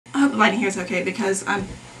lighting here is okay because I'm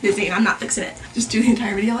busy and I'm not fixing it. Just do the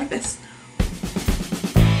entire video like this.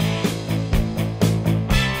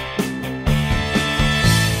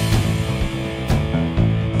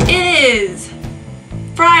 It is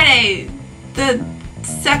Friday, the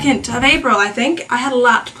 2nd of April, I think. I had a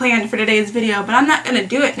lot planned for today's video, but I'm not going to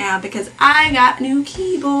do it now because I got a new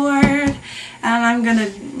keyboard and I'm going to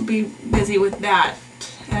be busy with that.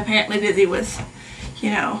 And apparently busy with, you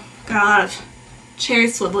know, got a lot of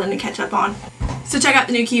chairs swiveling to catch up on. So check out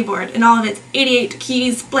the new keyboard and all of its 88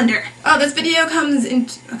 keys splendor. Oh, this video comes in,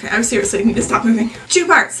 okay, I seriously need to stop moving. 2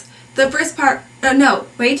 parts. The first part, no,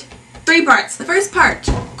 wait, 3 parts. The first part,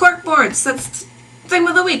 cork boards. That's thing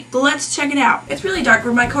of the week. Let's check it out. It's really dark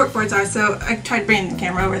where my cork boards are, so I tried bringing the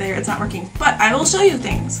camera over there. It's not working, but I will show you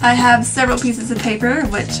things. I have several pieces of paper,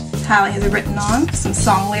 which Hallie has written on. Some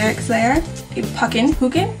song lyrics there. A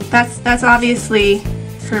puckin. That's obviously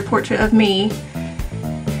her portrait of me.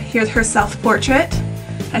 Here's her self-portrait.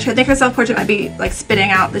 I think her self-portrait might be like spitting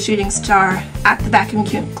out the shooting star at the vacuum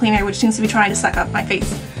cleaner, which seems to be trying to suck up my face.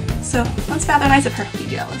 So that's rather nice of her. Be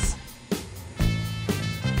jealous.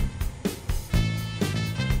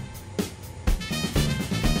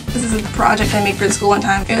 This is a project I made for school one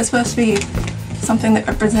time. It was supposed to be something that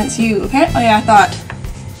represents you. Apparently I thought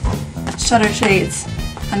shutter shades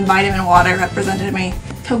and vitamin water represented me.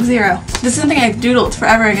 Coke Zero. This is something I doodled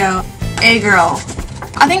forever ago. A girl.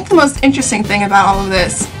 I think the most interesting thing about all of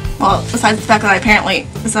this, well, besides the fact that I apparently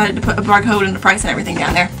decided to put a barcode and the price and everything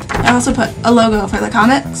down there, I also put a logo for the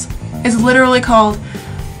comics. It's literally called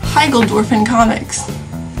Heigeldorfen Comics.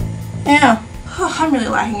 Yeah. Oh, I'm really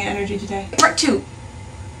lacking in energy today. Part 2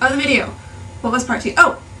 of the video. What was part 2?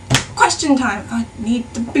 Oh, question time. I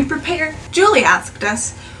need to be prepared. Julie asked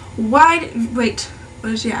us, wait, what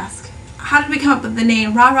did she ask? How did we come up with the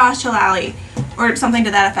name RaraShalallie? Or something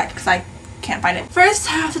to that effect, because I can't find it. First,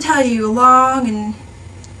 I have to tell you a long and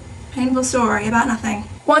painful story about nothing.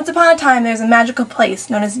 Once upon a time, there's a magical place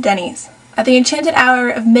known as Denny's. At the enchanted hour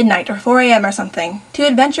of midnight or 4 a.m. or something, 2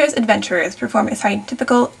 adventurous adventurers perform a scientific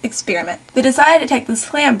experiment. They decided to take the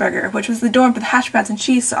slam burger, which was adorned with hash browns and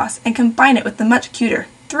cheese sauce, and combine it with the much cuter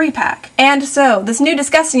 3-pack. And so, this new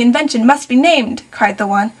disgusting invention must be named, cried the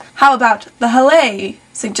one. How about the Hallie?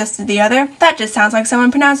 Suggested the other. That just sounds like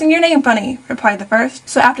someone pronouncing your name funny, replied the first.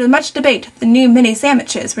 So after much debate, the new mini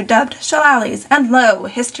sandwiches were dubbed Shalallies, and lo,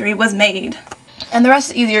 history was made. And the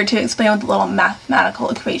rest is easier to explain with a little mathematical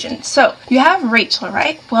equation. So, you have Rachel,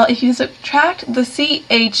 right? Well, if you subtract the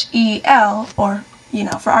C-H-E-L, or, you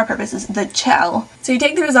know, for our purposes, the chel, so you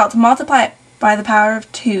take the result, multiply it by the power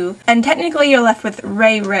of 2, and technically you're left with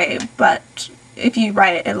Ray, but if you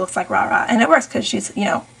write it, it looks like Rara, and it works because she's, you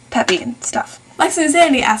know, peppy and stuff. Lex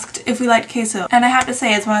Insanity asked if we liked queso, and I have to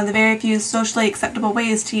say it's one of the very few socially acceptable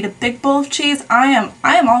ways to eat a big bowl of cheese. I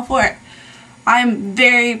am all for it. I'm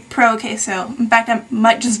very pro queso. In fact, I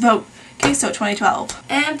might just vote queso 2012.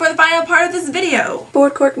 And for the final part of this video,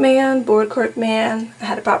 bored cork man. I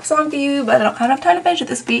had a pop song for you, but I don't have enough time to finish it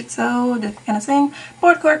this week, so I'm just gonna sing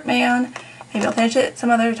bored cork man. Maybe I'll finish it some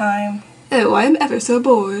other time. Oh, I'm ever so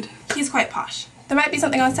bored. He's quite posh. There might be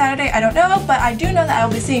something on Saturday, I don't know, but I do know that I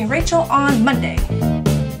will be seeing Rachel on Monday.